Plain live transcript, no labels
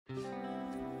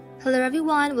Hello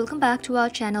everyone, welcome back to our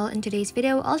channel. In today's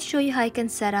video, I'll show you how you can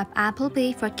set up Apple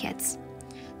Pay for kids.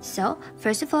 So,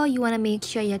 first of all, you want to make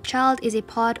sure your child is a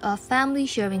part of family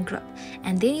sharing group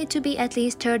and they need to be at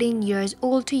least 13 years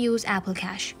old to use Apple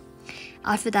Cash.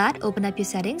 After that, open up your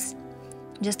settings.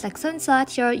 Just like so inside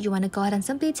here, you want to go ahead and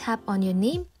simply tap on your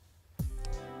name.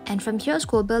 And from here,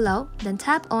 scroll below, then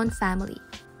tap on family.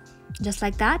 Just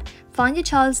like that, find your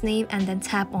child's name and then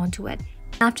tap onto it.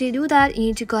 After you do that, you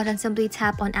need to go ahead and simply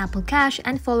tap on Apple Cash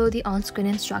and follow the on-screen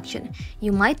instruction.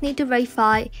 You might need to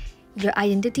verify your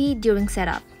identity during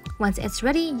setup. Once it's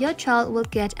ready, your child will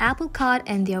get Apple Card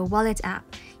in their wallet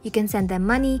app. You can send them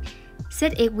money,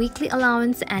 set a weekly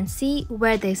allowance, and see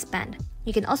where they spend.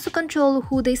 You can also control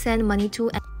who they send money to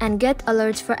and get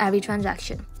alerts for every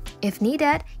transaction. If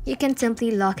needed, you can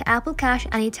simply lock Apple Cash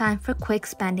anytime for quick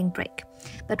spending break.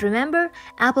 But remember,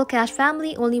 Apple Cash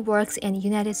family only works in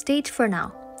United States for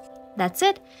now. That's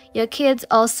it. Your kids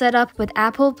all set up with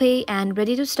Apple Pay and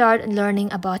ready to start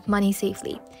learning about money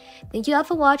safely. Thank you all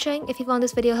for watching. If you found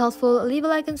this video helpful, leave a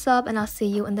like and sub, and I'll see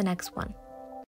you in the next one.